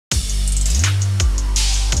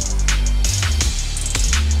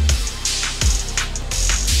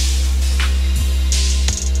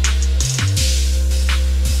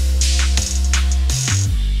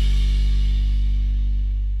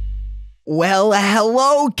Well,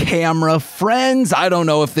 hello, camera friends. I don't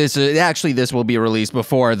know if this actually this will be released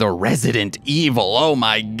before the Resident Evil. Oh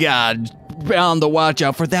my God, on the watch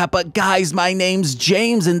out for that. But guys, my name's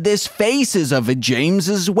James, and this face is of a James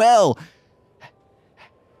as well.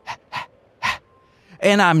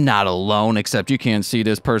 And I'm not alone, except you can't see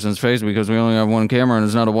this person's face because we only have one camera and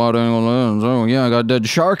it's not a wide angle lens. Oh yeah, I got dead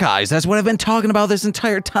shark eyes. That's what I've been talking about this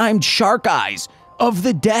entire time. Shark eyes of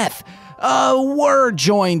the death. We're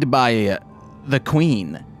joined by the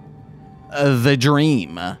Queen, the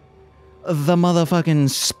Dream, the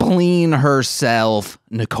motherfucking spleen herself,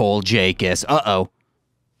 Nicole James. Uh-oh.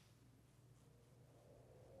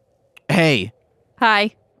 Hey.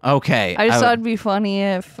 Hi. Okay. I just thought it'd be funny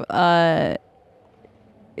if I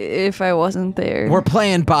wasn't there. We're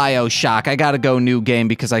playing Bioshock. I gotta go new game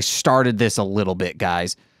because I started this a little bit,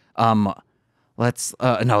 guys. Let's,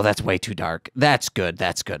 no, that's way too dark. That's good,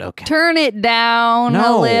 okay. Turn it down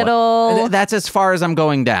a little. That's as far as I'm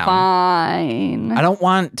going down. Fine. I don't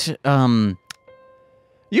want,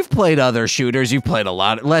 you've played other shooters, you've played a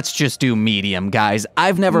lot. Let's just do medium, guys.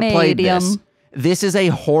 I've never played this. This is a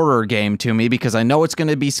horror game to me because I know it's going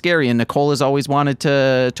to be scary, and Nicole has always wanted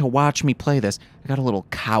to watch me play this. I got a little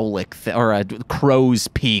cowlick, or a crow's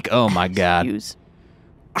peak. Oh my God. Excuse.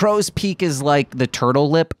 Crow's peak is like the turtle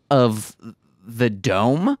lip of the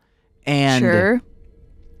dome, and sure.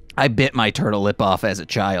 I bit my turtle lip off as a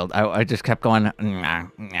child. I just kept going nah,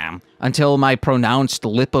 nah, until my pronounced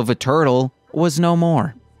lip of a turtle was no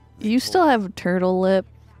more. You still have a turtle lip.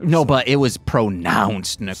 No, but it was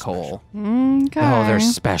pronounced, Nicole. Okay. Oh, they're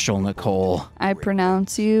special, Nicole. I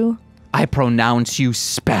pronounce you. I pronounce you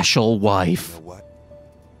special wife.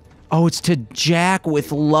 Oh, it's to Jack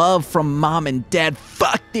with love from mom and dad.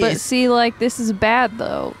 Fuck this. But see, like, this is bad,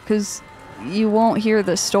 though, because you won't hear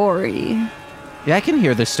the story. Yeah, I can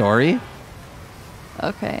hear the story.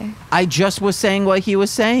 Okay. I just was saying what he was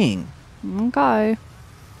saying. Okay.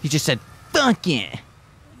 He just said, fuck it.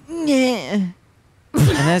 Yeah. And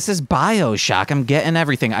this is Bioshock. I'm getting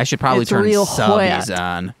everything. I should probably turn subs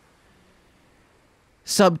on.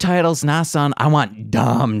 Subtitles, nah, son. I want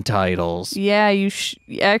dumb titles. Yeah, you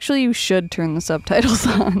should turn the subtitles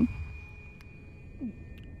on.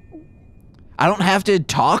 I don't have to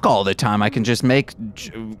talk all the time. I can just make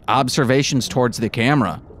observations towards the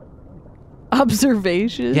camera.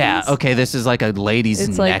 Observations? Yeah, okay, this is like a lady's necklace.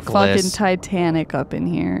 It's like fucking Titanic up in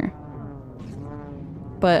here.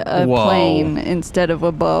 But a plane instead of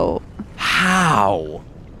a boat. How?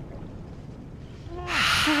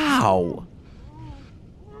 How?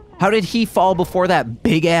 How did he fall before that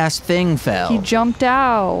big-ass thing fell? He jumped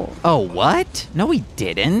out. Oh, what? No, he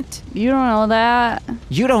didn't. You don't know that.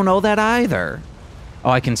 You don't know that either.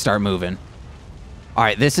 Oh, I can start moving. All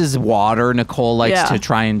right, this is water. Nicole likes to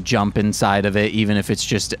try and jump inside of it, even if it's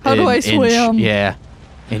just How do I swim? Yeah,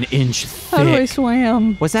 an inch thick. How do I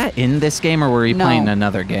swim? Was that in this game, or were you playing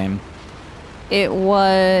another game? It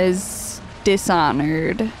was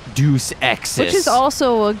Dishonored. Deus Exis. Which is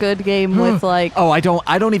also a good game with like... Oh, I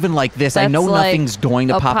don't even like this. I know like nothing's going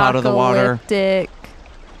to pop out of the water.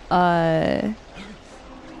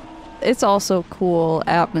 It's also cool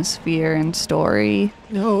atmosphere and story.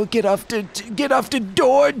 No, get off the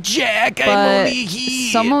door, Jack. But I'm only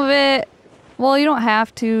here. Some of it, well, you don't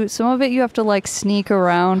have to. Some of it you have to like sneak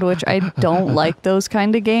around, which I don't like those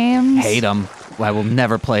kind of games. Hate them. I will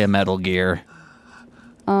never play a Metal Gear.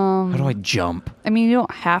 How do I jump? I mean, you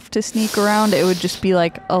don't have to sneak around. It would just be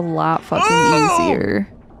like a lot fucking easier.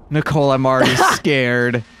 Nicole, I'm already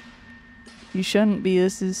scared. You shouldn't be.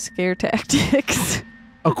 This is scare tactics.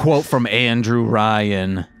 A quote from Andrew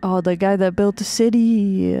Ryan. Oh, the guy that built the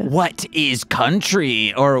city. What is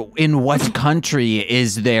country? Or in what country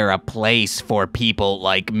is there a place for people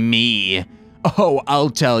like me? Oh, I'll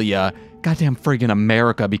tell ya. Goddamn friggin'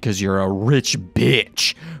 America, because you're a rich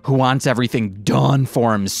bitch who wants everything done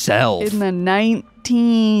for himself. In the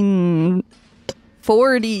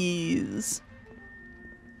 1940s.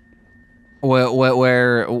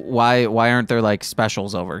 Why aren't there like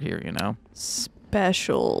specials over here, you know?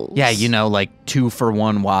 Specials. Yeah, you know, like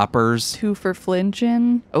 2-for-1 Whoppers. 2 for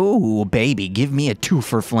flinching. Oh, baby, give me a 2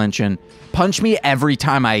 for flinching. Punch me every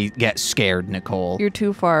time I get scared, Nicole. You're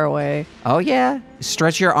too far away. Oh, yeah.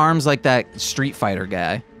 Stretch your arms like that Street Fighter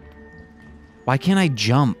guy. Why can't I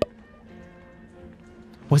jump?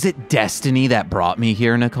 Was it destiny that brought me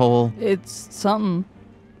here, Nicole? It's something.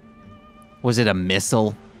 Was it a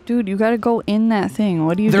missile? Dude, you gotta go in that thing.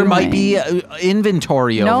 What are you doing? There might be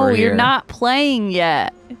inventory over here. No, you're not playing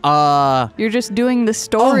yet. You're just doing the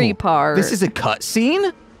story part. This is a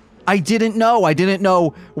cutscene? I didn't know. I didn't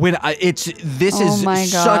know when this is my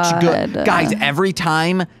such good. God. Guys, every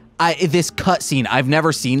time this cutscene, I've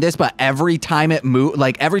never seen this, but every time it move,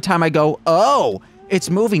 like every time I go, oh, it's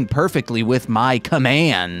moving perfectly with my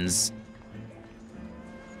commands.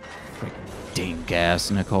 Dink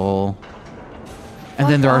ass, Nicole. And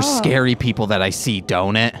then there are scary people that I see,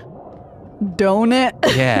 don't it? Don't it?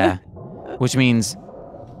 Yeah. Which means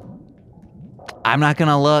I'm not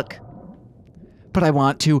gonna look, but I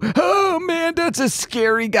want to. Oh man, that's a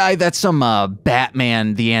scary guy. That's some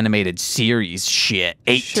Batman the Animated Series shit.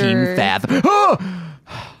 18 fathom. Oh!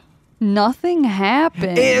 Nothing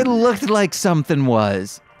happened. It looked like something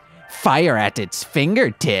was. Fire at its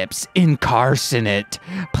fingertips, incarcinate,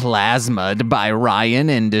 plasmid by Ryan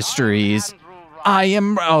Industries. I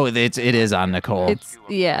am. Oh, it is on Nicole. It's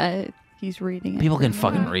he's reading it. People can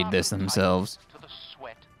fucking read this themselves.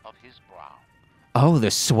 Oh,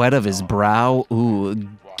 the sweat of his brow. Ooh,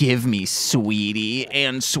 give me sweetie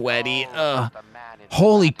and sweaty.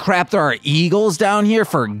 Holy crap, there are eagles down here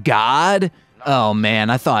for God. Oh man,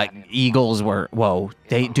 I thought eagles were. Whoa,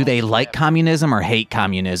 do they like communism or hate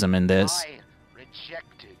communism in this?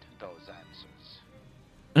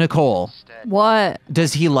 Nicole. What?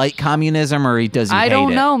 Does he like communism or does he hate it? I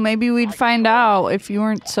don't know. Maybe we'd find out if you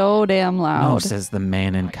weren't so damn loud. Oh, says the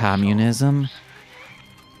man in communism.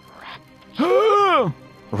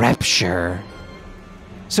 Rapture.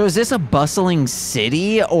 So is this a bustling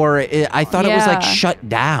city, or I thought it was like shut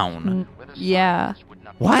down? Yeah.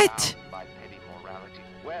 What?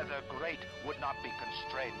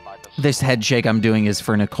 This head shake I'm doing is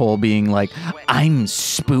for Nicole being like, I'm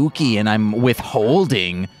spooky and I'm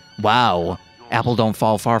withholding. Wow. Apple don't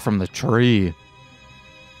fall far from the tree.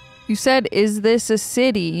 You said, is this a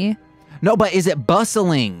city? No, but is it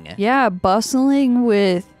bustling? Yeah, bustling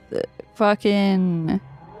with fucking...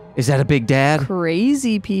 Is that a Big Dad?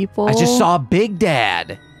 Crazy people. I just saw a Big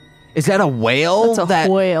Dad. Is that a whale? That's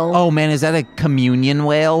a whale. Oh man, is that a communion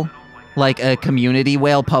whale? Like a community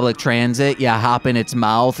whale, public transit? Yeah, hop in its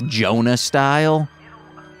mouth, Jonah style.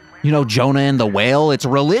 You know Jonah and the whale? It's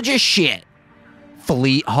religious shit.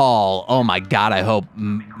 Fleet Hall. Oh my God, I hope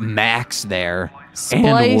Mac's there.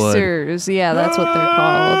 Splicers. Yeah, that's what they're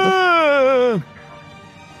called.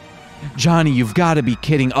 Johnny, you've got to be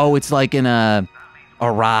kidding. Oh, it's like in a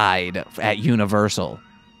ride at Universal.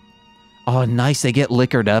 Oh, nice. They get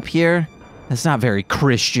liquored up here? That's not very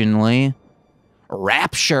Christianly.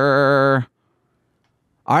 Rapture.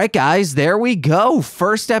 All right, guys, there we go.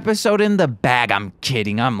 First episode in the bag. I'm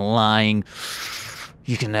kidding. I'm lying.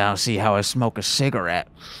 You can now see how I smoke a cigarette.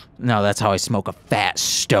 No, that's how I smoke a fat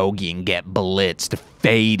stogie and get blitzed,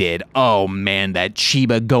 faded. Oh, man, that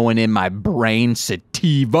Chiba going in my brain.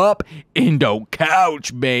 Sativa up, Indo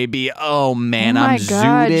couch, baby. Oh, man, I'm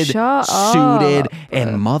zooted, suited,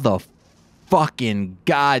 and motherfucking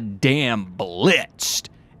goddamn blitzed.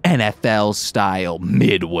 NFL style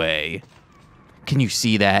midway. Can you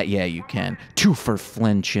see that? Yeah, you can. 2 for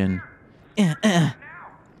flinching.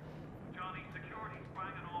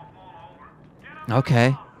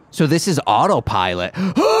 Okay. So this is autopilot.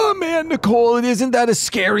 Oh, man, Nicole, isn't that a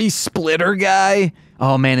scary Splitter guy?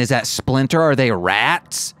 Oh, man, is that Splinter? Are they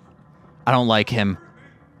rats? I don't like him.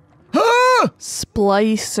 Ah!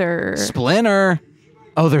 Splicer. Splinter.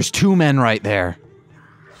 Oh, there's 2 men right there.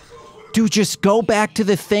 Dude, just go back to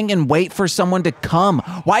the thing and wait for someone to come.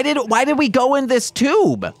 Why did we go in this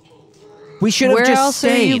tube? We should have just stayed.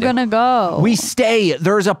 Where else are you gonna go? We stay.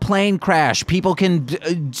 There's a plane crash. People can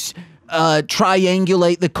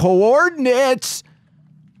triangulate the coordinates.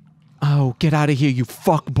 Oh, get out of here, you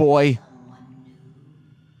fuck boy.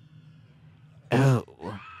 Oh.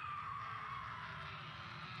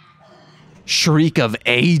 Shriek of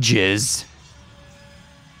ages.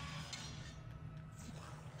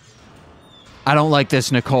 I don't like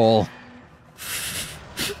this, Nicole.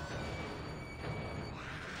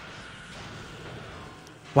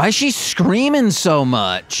 Why is she screaming so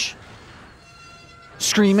much?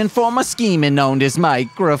 Screaming for my scheming on this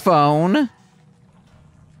microphone.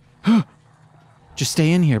 Just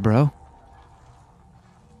stay in here, bro.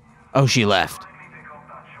 Oh, she left.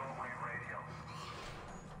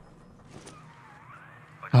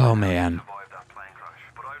 Oh, man.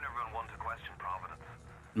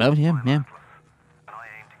 Oh, yeah.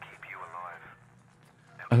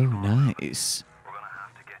 Oh, nice.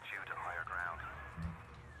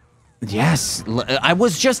 Yes, I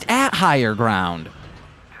was just at higher ground.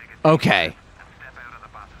 Okay.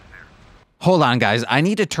 Hold on, guys. I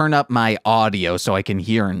need to turn up my audio so I can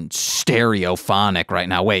hear in stereophonic right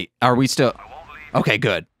now. Wait, are we still... Okay,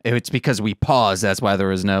 good. It's because we paused. That's why there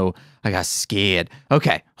was no... I got scared.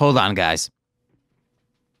 Okay, hold on, guys.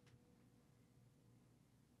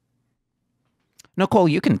 Nicole,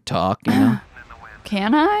 you can talk, you know?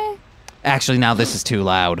 Can I? Actually, now this is too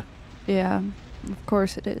loud. Yeah, of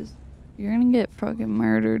course it is. You're gonna get fucking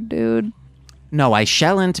murdered, dude. No, I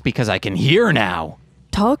shalln't because I can hear now.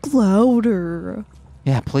 Talk louder.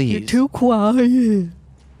 Yeah, please. You're too quiet.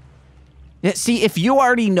 Yeah, see, if you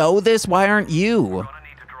already know this, why aren't you?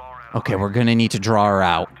 Okay, we're gonna need to draw her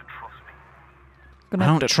out. I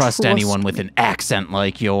don't trust anyone with an accent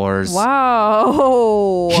like yours.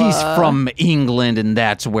 Wow. He's from England, and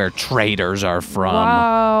that's where traitors are from.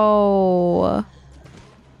 Wow.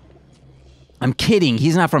 I'm kidding.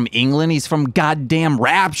 He's not from England. He's from goddamn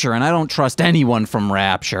Rapture, and I don't trust anyone from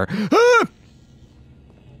Rapture.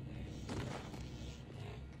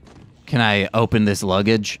 Can I open this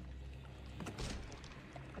luggage?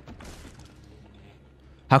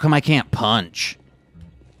 How come I can't punch?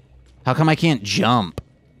 How come I can't jump?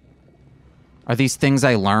 Are these things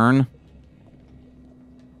I learn?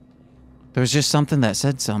 There was just something that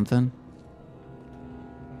said something.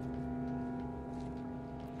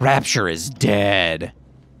 Rapture is dead.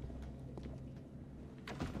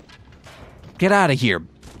 Get out of here,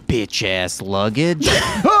 bitch-ass luggage.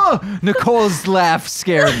 Oh, Nicole's laugh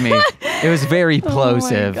scared me. It was very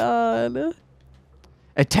plosive. Oh my god.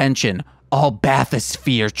 Attention. All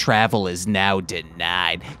bathysphere travel is now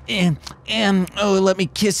denied. Oh, let me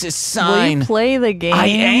kiss his sign. Will you play the game? I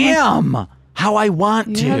am. How I want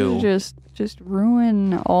You to. have to just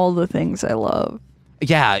ruin all the things I love.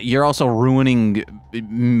 Yeah, you're also ruining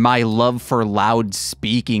my love for loud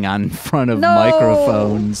speaking on front of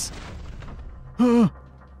microphones.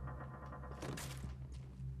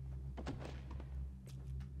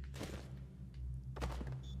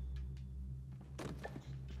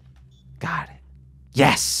 Got it.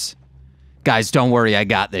 Yes! Guys, don't worry, I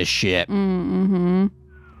got this shit. Mm-hmm.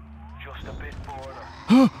 Just a bit further.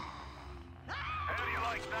 How do you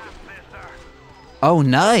like that, mister? Oh,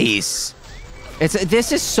 nice.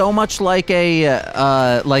 This is so much like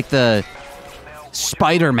a like the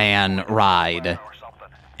Spider-Man ride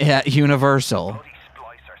at Universal.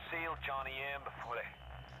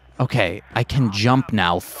 Okay, I can jump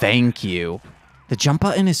now. Thank you. The jump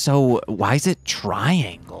button is so... Why is it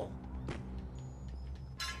triangle?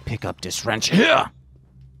 Pick up this wrench.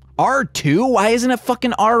 R2? Why isn't it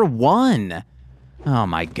fucking R1? Oh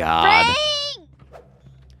my god. Frank!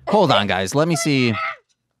 Hold on, guys. Let me see.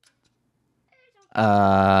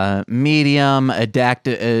 Medium,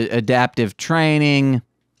 adaptive training,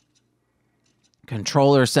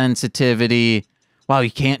 controller sensitivity. Wow,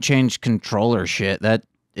 you can't change controller shit. That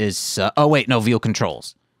is... oh, wait, no, wheel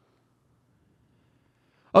controls.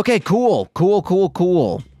 Okay, cool.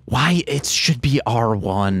 Cool. Why? It should be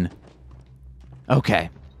R1. Okay.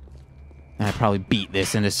 I probably beat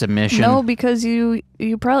this into submission. No, because you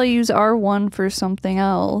probably use R1 for something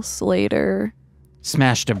else later.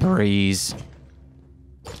 Smash debris.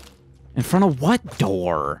 In front of what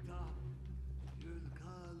door?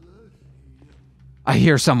 I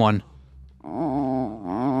hear someone.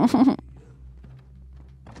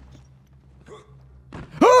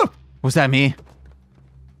 Was that me?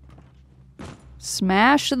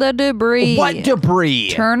 Smash the debris. What debris?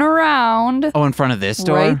 Turn around. Oh, in front of this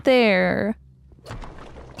door? Right there.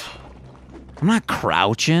 I'm not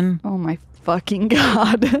crouching. Oh my fucking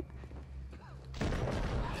god.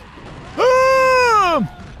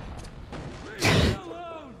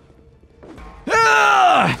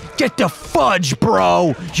 Get the fudge,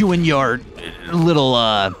 bro! You and your little,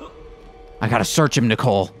 I gotta search him,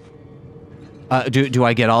 Nicole. Do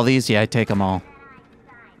I get all these? Yeah, I take them all.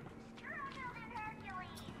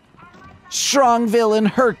 Strong villain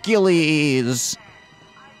Hercules!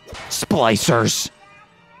 Splicers!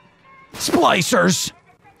 Splicers!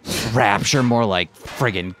 Rapture, more like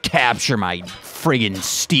friggin' capture my friggin'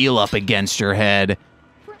 steel up against your head.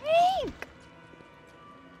 Frank!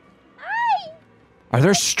 Are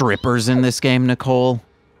there strippers in this game, Nicole?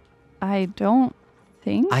 I don't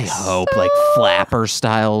think I hope, like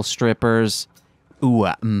flapper-style strippers. Ooh,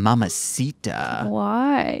 mamacita.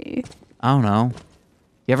 Why? I don't know.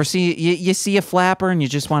 You ever see, you see a flapper and you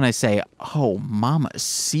just want to say, oh,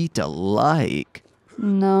 mamacita-like.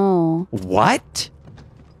 No. What?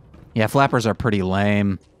 Yeah, flappers are pretty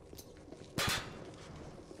lame.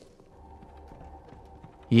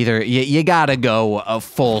 Either, you gotta go a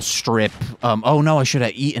full strip. Oh no, I should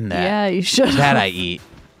have eaten that. Yeah, you should. That I eat.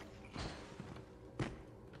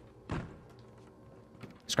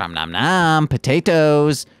 Scrum nom nom,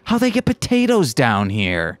 potatoes. How they get potatoes down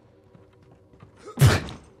here?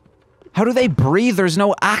 How do they breathe? There's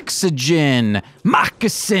no oxygen.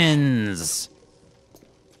 Moccasins.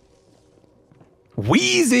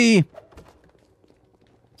 Wheezy.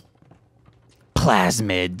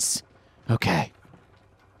 Plasmids. Okay.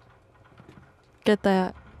 Get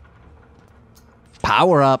that.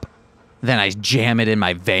 Power up. Then I jam it in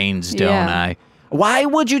my veins, don't Yeah. I? Why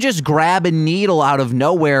would you just grab a needle out of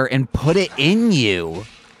nowhere and put it in you?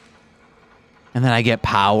 And then I get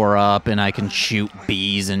power up and I can shoot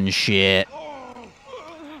bees and shit.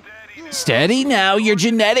 Steady now, your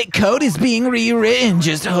genetic code is being rewritten.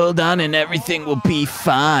 Just hold on and everything will be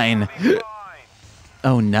fine.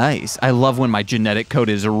 Oh, nice. I love when my genetic code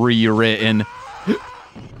is rewritten.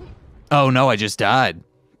 Oh no, I just died.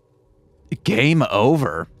 Game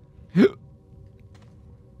over.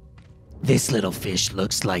 This little fish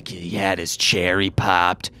looks like he had his cherry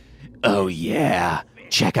popped. Oh yeah,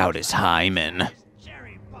 check out his hymen.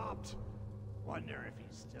 Cherry popped. Wonder if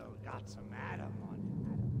he's still got some Adam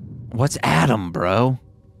on What's Adam, bro?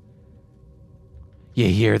 You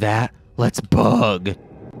hear that? Let's bug.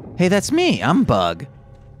 Hey, that's me. I'm Bug.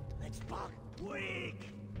 Let's bug. Weak.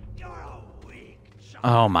 You're a weak.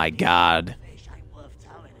 Oh my god. Fish I love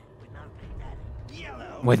telling it with no big daddy.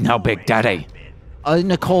 Yellow. With no big daddy.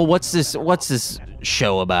 Nicole, what's this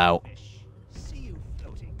show about? See you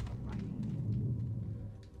floating.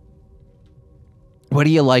 What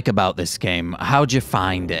do you like about this game? How'd you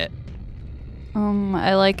find it?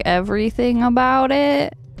 I like everything about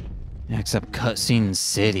it. Except Cutscene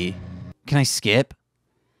City. Can I skip?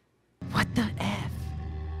 What the F?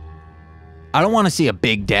 I don't want to see a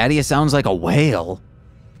big daddy. It sounds like a whale.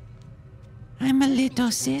 I'm a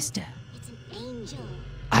little sister. It's an angel.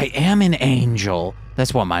 I am an angel.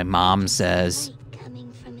 That's what my mom says. Light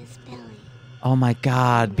coming from his belly. Oh my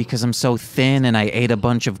god, because I'm so thin and I ate a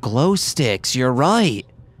bunch of glow sticks. You're right.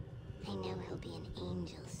 I know he'll be an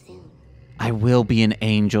angel soon. I will be an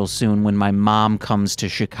angel soon when my mom comes to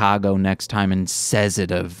Chicago next time and says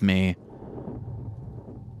it of me.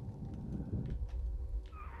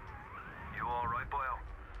 You alright, boyo?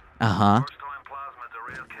 Uh-huh. First time plasma's a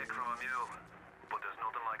real kick from a mule, but there's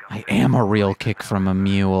nothing like a I am a real kick from a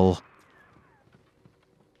mule.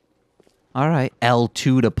 Alright,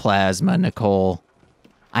 L2 to plasma, Nicole.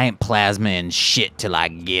 I ain't plasmaing shit till I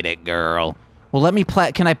get it, girl. Well, let me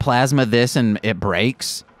can I plasma this and it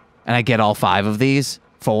breaks? And I get all 5 of these?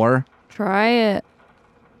 4? Try it.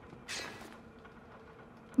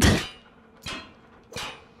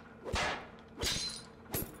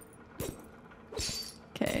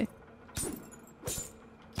 Okay.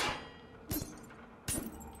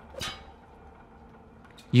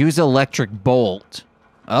 Use electric bolt.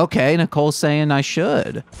 Okay, Nicole's saying I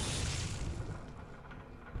should.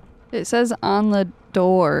 It says on the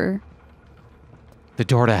door. The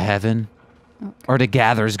door to heaven? Okay. Or to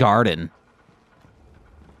Gather's Garden?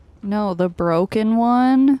 No, the broken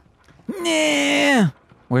one. Nah.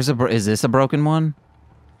 Where's is this a broken one?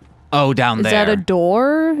 Oh, down Is there. that a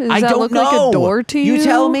door? Does I that don't look know. like a door to you? You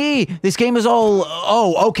tell me. This game is all.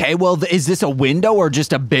 Oh, okay. Well, is this a window or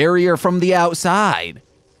just a barrier from the outside?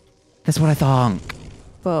 That's what I thought.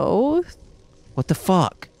 Both. What the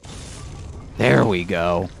fuck? There we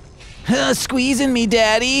go. Squeezing me,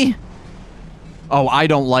 daddy. Oh, I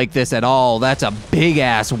don't like this at all. That's a big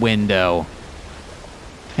ass window.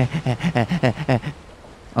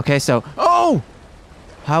 Okay, so. Oh!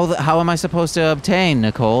 How am I supposed to obtain,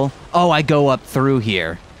 Nicole? Oh, I go up through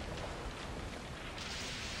here.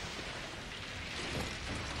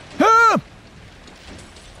 Ah!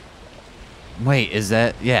 Wait, is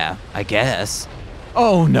that... Yeah, I guess.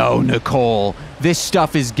 Oh no, Nicole. This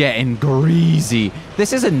stuff is getting greasy.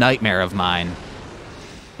 This is a nightmare of mine.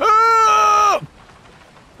 Ah!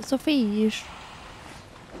 It's a fish.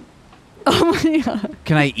 Oh my god.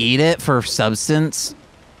 Can I eat it for substance?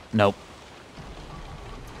 Nope.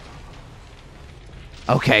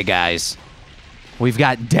 Okay, guys. We've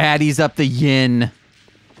got daddies up the yin.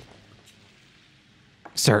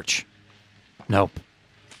 Search. Nope.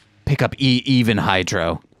 Pick up even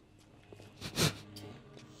hydro.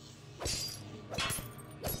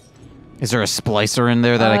 Is there a splicer in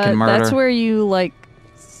there that I can murder? That's where you like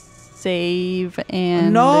save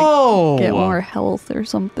and No! get more health or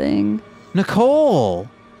something. Nicole!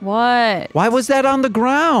 What? Why was that on the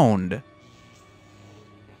ground?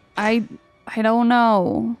 I don't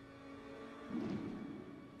know.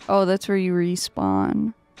 Oh, that's where you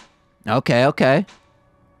respawn. Okay, okay.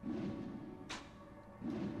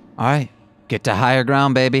 Alright. Get to higher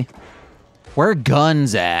ground, baby. Where are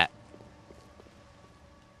guns at?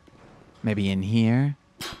 Maybe in here?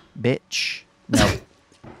 Bitch. Nope.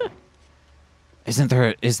 Is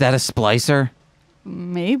that a splicer?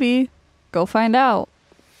 Maybe. Go find out.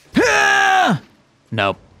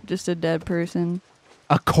 Nope. Just a dead person.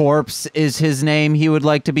 A corpse is his name he would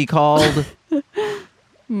like to be called.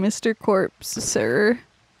 Mr. Corpse, sir.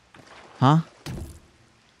 Huh?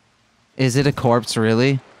 Is it a corpse,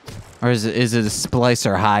 really? Or is it a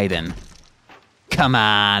splicer hiding? Come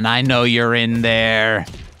on, I know you're in there.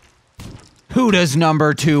 Who does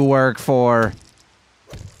number 2 work for?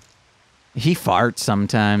 He farts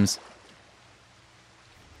sometimes.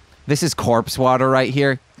 This is corpse water right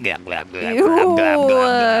here. Ew.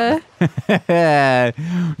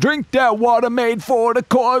 Drink that water made for the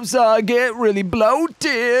corpse, get really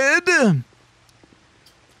bloated.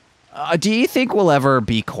 Do you think we'll ever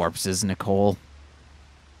be corpses, Nicole?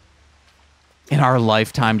 In our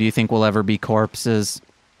lifetime, do you think we'll ever be corpses?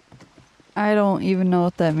 I don't even know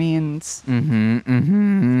what that means.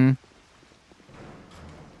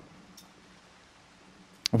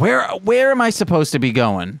 Where am I supposed to be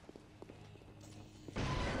going?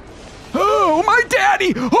 Oh, my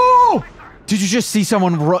daddy! Oh! Did you just see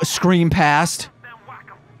someone scream past?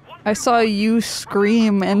 I saw you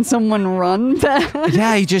scream and someone run past.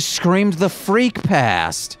 Yeah, he just screamed the freak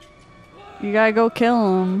past. You gotta go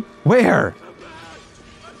kill him. Where?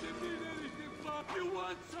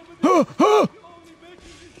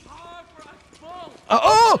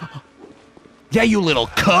 Oh! Yeah, you little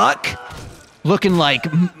cuck! Looking like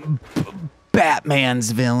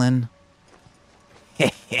Batman's villain.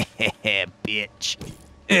 Bitch.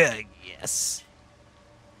 Yes.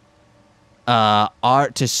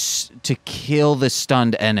 Art to kill the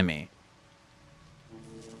stunned enemy.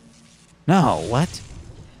 No, what?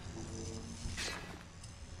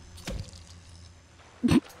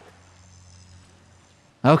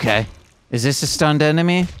 Okay. Is this a stunned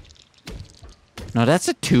enemy? No, that's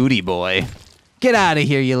a Tootie boy. Get out of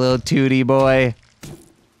here, you little Tootie boy.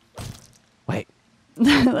 Wait.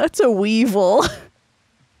 That's a weevil.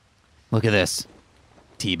 Look at this.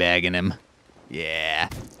 Teabagging him. Yeah.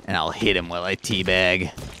 And I'll hit him while I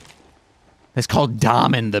teabag. That's called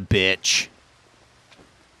doming the bitch.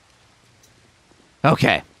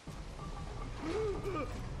 Okay.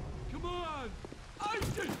 Come on! I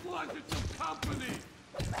just wanted some company!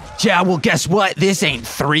 Yeah, well, guess what? This ain't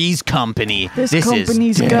Three's company. This is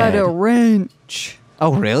company's dead. got a wrench.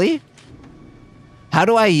 Oh, really? How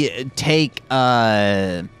do I take,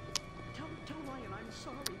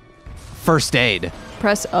 first aid?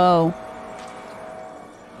 Press O.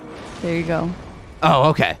 There you go. Oh,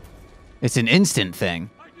 okay. It's an instant thing.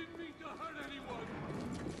 I didn't mean to hurt anyone!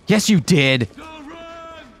 Yes, you did. Don't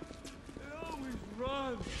run! They always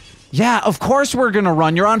run! Yeah, of course we're gonna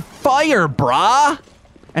run. You're on fire, brah.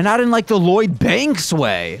 And not in like the Lloyd Banks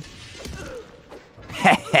way.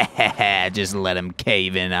 Just let him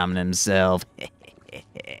cave in on himself. That's what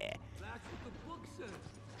the book says.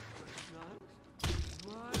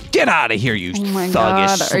 Get out of here, you Oh my thuggish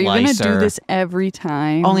god. slicer. Are you gonna do this every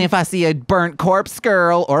time? Only if I see a burnt corpse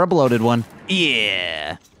girl or a bloated one.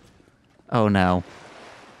 Yeah. Oh no.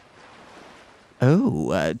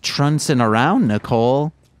 Oh, truncing around,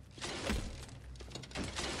 Nicole.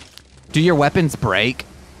 Do your weapons break?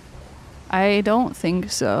 I don't think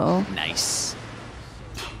so. Nice.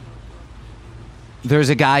 There's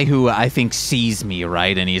a guy who I think sees me,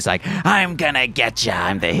 right? And he's like, I'm gonna get ya.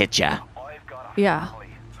 I'm the hit ya. I've got a Yeah. family.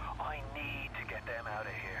 I need to get them out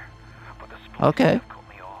of here. But the splicers Okay. have cut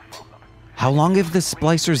me off from them. How long have the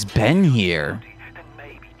splicers been here? Then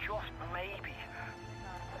maybe, just maybe.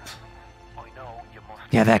 I know you must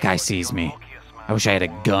Yeah, that be guy the sees me. unluckiest man I wish I had a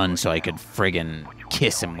in the world gun right so I now, could friggin' but you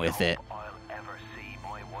kiss him don't with know it. I'll ever see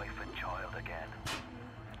my wife and child again.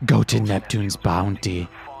 Go to Neptune's bounty.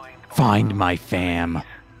 Find my fam.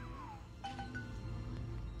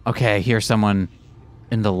 Okay, I hear someone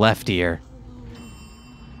in the left ear.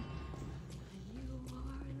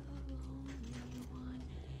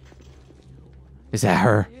 Is that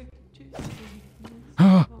her?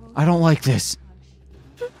 I don't like this.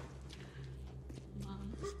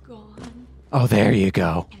 Oh, there you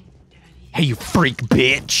go. Hey, you freak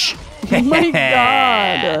bitch. Oh my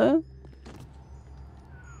god.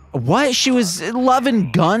 What? She was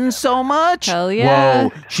loving guns so much? Hell yeah.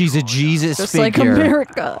 Whoa, she's a Jesus Just figure. like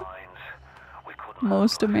America. We couldn't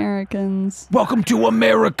Most Americans. Welcome to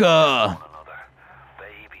America. another.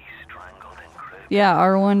 Baby strangled in crib. Yeah,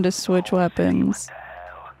 R1 to switch weapons.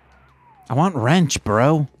 I want wrench,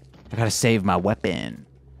 bro. I gotta save my weapon.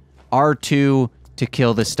 R2 to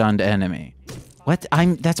kill the stunned enemy. What?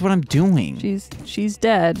 That's what I'm doing. She's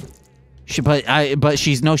dead. But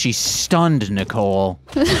she's stunned, Nicole.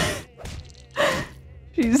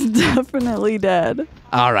 She's definitely dead.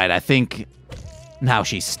 All right, I think now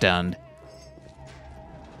she's stunned.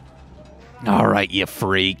 All right, you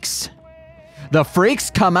freaks. The freaks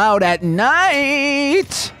come out at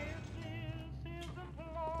night.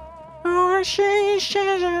 Or she's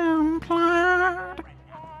implied.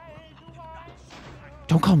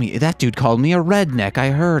 Don't call me. That dude called me a redneck. I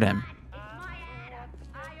heard him.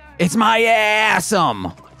 It's my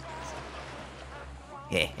assum.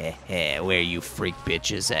 Where you freak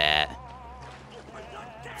bitches at?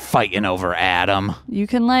 Fighting over Adam. You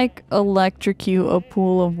can like electrocute a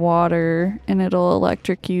pool of water and it'll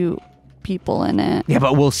electrocute people in it. Yeah,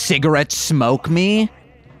 but will cigarettes smoke me?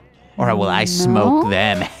 Or will I smoke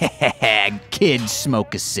them? Kids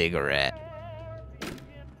smoke a cigarette.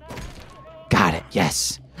 Got it,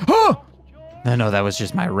 yes. Oh! No, that was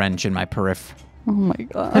just my wrench in my periphery. Oh my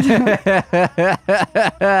god.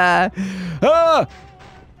 Ah!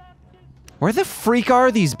 Where the freak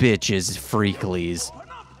are these bitches, freaklies?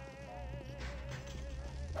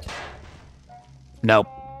 Nope.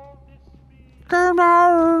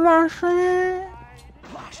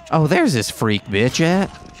 Oh, there's this freak bitch at.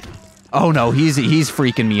 Oh no, he's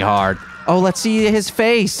freaking me hard. Oh, let's see his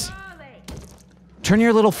face. Turn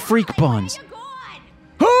your little freak buns.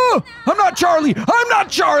 Oh, I'm not Charlie. I'm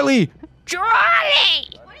not Charlie. Charlie!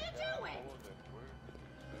 What are you doing?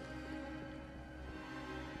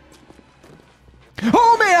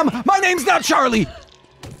 Oh, ma'am, my name's not Charlie.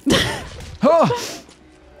 Oh.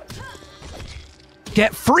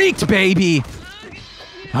 Get freaked, baby.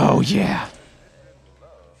 Oh, yeah.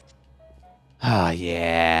 Oh,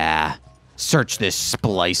 yeah. Search this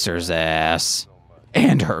splicer's ass.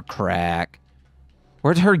 And her crack.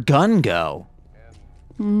 Where'd her gun go?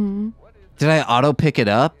 Did I auto pick it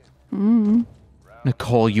up?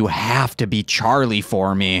 Nicole, you have to be Charlie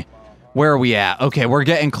for me. Where are we at? Okay, we're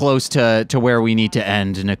getting close to where we need to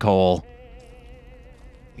end, Nicole.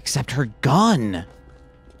 Except her gun.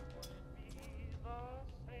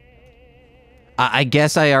 I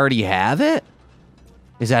guess I already have it?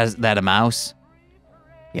 Is that a mouse?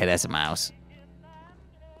 Yeah, that's a mouse.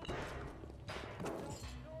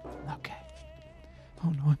 Okay. Oh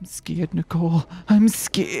no, I'm scared, Nicole. I'm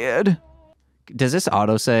scared. Does this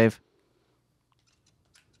autosave?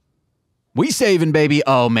 We saving, baby.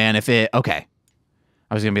 Oh man, okay.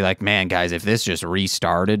 I was gonna be like, man, guys, if this just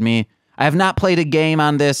restarted me. I have not played a game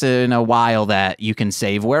on this in a while that you can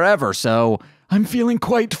save wherever, so I'm feeling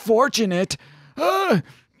quite fortunate.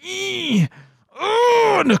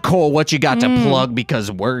 Nicole, what you got to plug,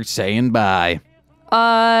 because we're saying bye.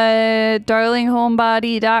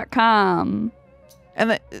 DarlingHomebody.com.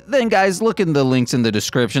 And then, guys, look in the links in the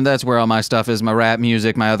description. That's where all my stuff is, my rap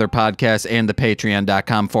music, my other podcasts, and the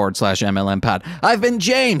patreon.com/MLM pod. I've been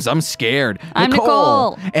James. I'm scared. I'm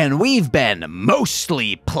Nicole. And we've been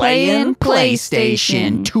mostly playing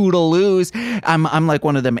PlayStation. Toodaloos. I'm like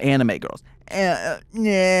one of them anime girls. Nah.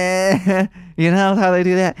 You know how they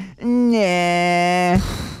do that? Nah.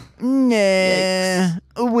 Nah.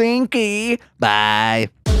 Winky. Bye.